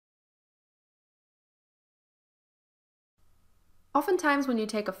Oftentimes when you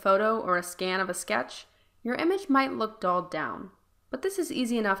take a photo or a scan of a sketch, your image might look dulled down, but this is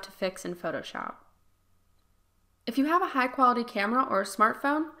easy enough to fix in Photoshop. If you have a high-quality camera or a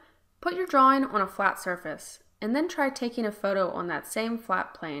smartphone, put your drawing on a flat surface, and then try taking a photo on that same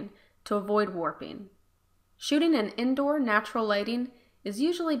flat plane to avoid warping. Shooting in indoor natural lighting is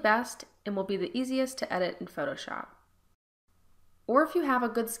usually best and will be the easiest to edit in Photoshop. Or if you have a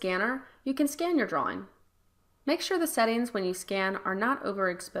good scanner, you can scan your drawing. Make sure the settings when you scan are not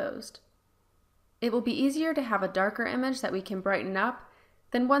overexposed. It will be easier to have a darker image that we can brighten up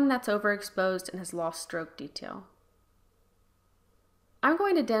than one that's overexposed and has lost stroke detail. I'm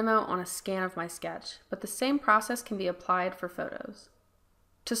going to demo on a scan of my sketch, but the same process can be applied for photos.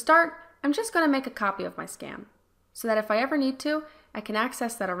 To start, I'm just going to make a copy of my scan, so that if I ever need to, I can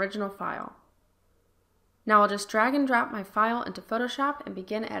access that original file. Now I'll just drag and drop my file into Photoshop and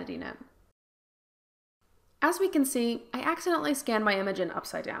begin editing it. As we can see, I accidentally scanned my image in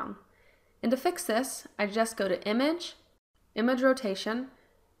upside down. And to fix this, I just go to Image, Image Rotation,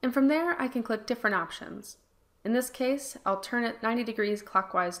 and from there I can click different options. In this case, I'll turn it 90 degrees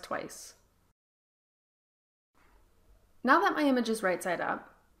clockwise twice. Now that my image is right side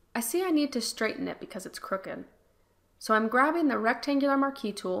up, I see I need to straighten it because it's crooked. So I'm grabbing the rectangular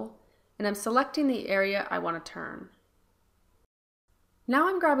marquee tool and I'm selecting the area I want to turn. Now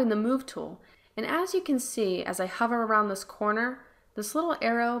I'm grabbing the Move tool, and as you can see, as I hover around this corner, this little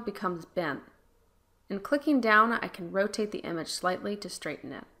arrow becomes bent. And clicking down, I can rotate the image slightly to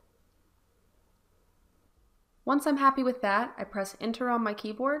straighten it. Once I'm happy with that, I press Enter on my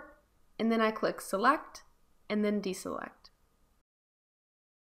keyboard, and then I click Select, and then Deselect.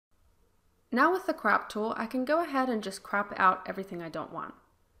 Now with the Crop tool, I can go ahead and just crop out everything I don't want.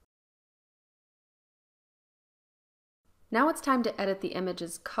 Now it's time to edit the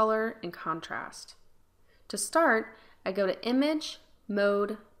image's color and contrast. To start, I go to Image,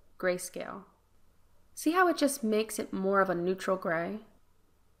 Mode, Grayscale. See how it just makes it more of a neutral gray?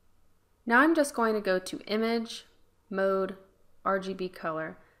 Now I'm just going to go to Image, Mode, RGB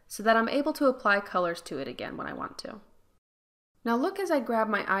Color, so that I'm able to apply colors to it again when I want to. Now look as I grab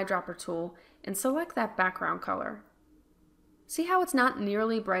my eyedropper tool and select that background color. See how it's not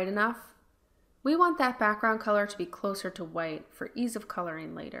nearly bright enough? We want that background color to be closer to white for ease of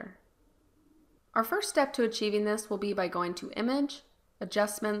coloring later. Our first step to achieving this will be by going to Image,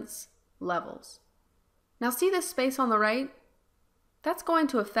 Adjustments, Levels. Now see this space on the right? That's going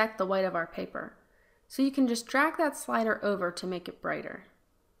to affect the white of our paper, so you can just drag that slider over to make it brighter.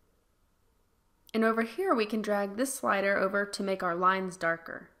 And over here we can drag this slider over to make our lines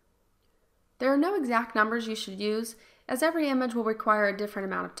darker. There are no exact numbers you should use, as every image will require a different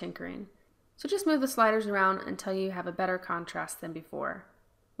amount of tinkering. So just move the sliders around until you have a better contrast than before,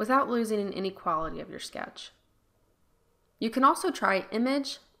 without losing any quality of your sketch. You can also try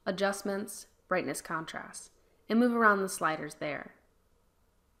Image, Adjustments, Brightness, Contrast, and move around the sliders there.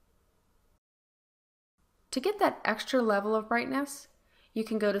 To get that extra level of brightness, you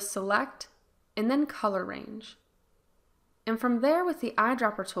can go to Select and then Color Range. And from there with the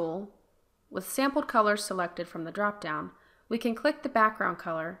eyedropper tool, with sampled colors selected from the drop-down, we can click the background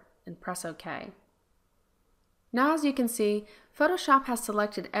color and press OK. Now as you can see, Photoshop has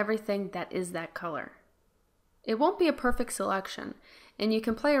selected everything that is that color. It won't be a perfect selection, and you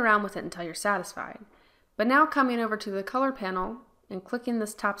can play around with it until you're satisfied. But now coming over to the color panel and clicking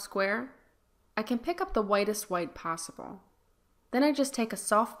this top square, I can pick up the whitest white possible. Then I just take a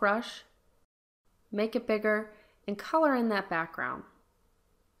soft brush, make it bigger, and color in that background.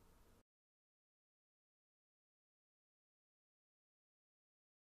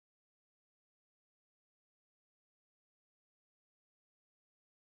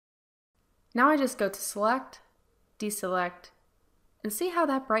 Now I just go to Select, Deselect, and see how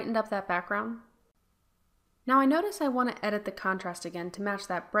that brightened up that background? Now I notice I want to edit the contrast again to match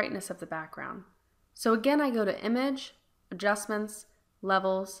that brightness of the background. So again I go to Image, Adjustments,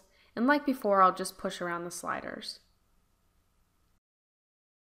 Levels, and like before I'll just push around the sliders.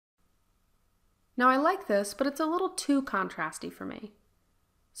 Now I like this, but it's a little too contrasty for me.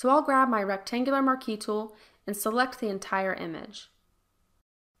 So I'll grab my rectangular marquee tool and select the entire image.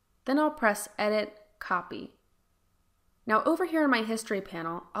 Then I'll press Edit, Copy. Now over here in my History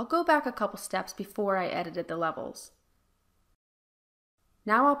panel, I'll go back a couple steps before I edited the levels.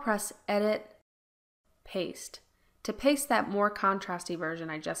 Now I'll press Edit, Paste, to paste that more contrasty version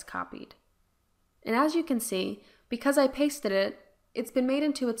I just copied. And as you can see, because I pasted it, it's been made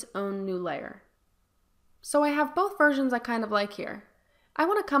into its own new layer. So I have both versions I kind of like here. I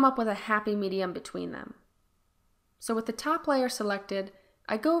want to come up with a happy medium between them. So with the top layer selected,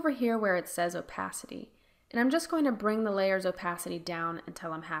 I go over here where it says opacity, and I'm just going to bring the layer's opacity down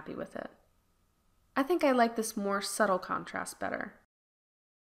until I'm happy with it. I think I like this more subtle contrast better.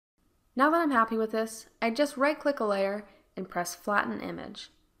 Now that I'm happy with this, I just right-click a layer and press Flatten Image.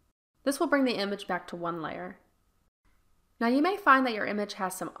 This will bring the image back to one layer. Now you may find that your image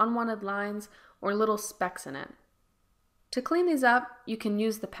has some unwanted lines or little specks in it. To clean these up, you can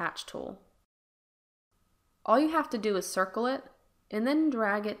use the Patch tool. All you have to do is circle it and then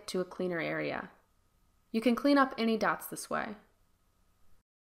drag it to a cleaner area. You can clean up any dots this way.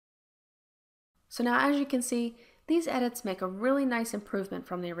 So now, as you can see, these edits make a really nice improvement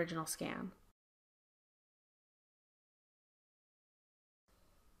from the original scan.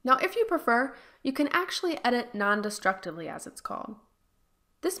 Now, if you prefer, you can actually edit non-destructively, as it's called.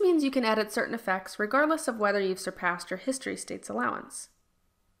 This means you can edit certain effects regardless of whether you've surpassed your history state's allowance.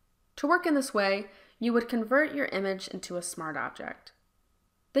 To work in this way, you would convert your image into a smart object.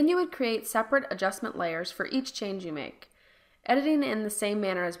 Then you would create separate adjustment layers for each change you make, editing in the same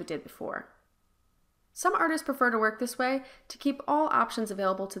manner as we did before. Some artists prefer to work this way to keep all options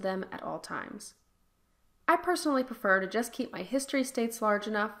available to them at all times. I personally prefer to just keep my history states large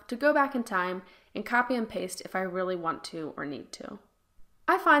enough to go back in time and copy and paste if I really want to or need to.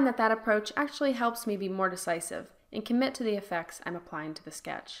 I find that that approach actually helps me be more decisive and commit to the effects I'm applying to the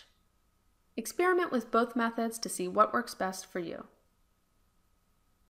sketch. Experiment with both methods to see what works best for you.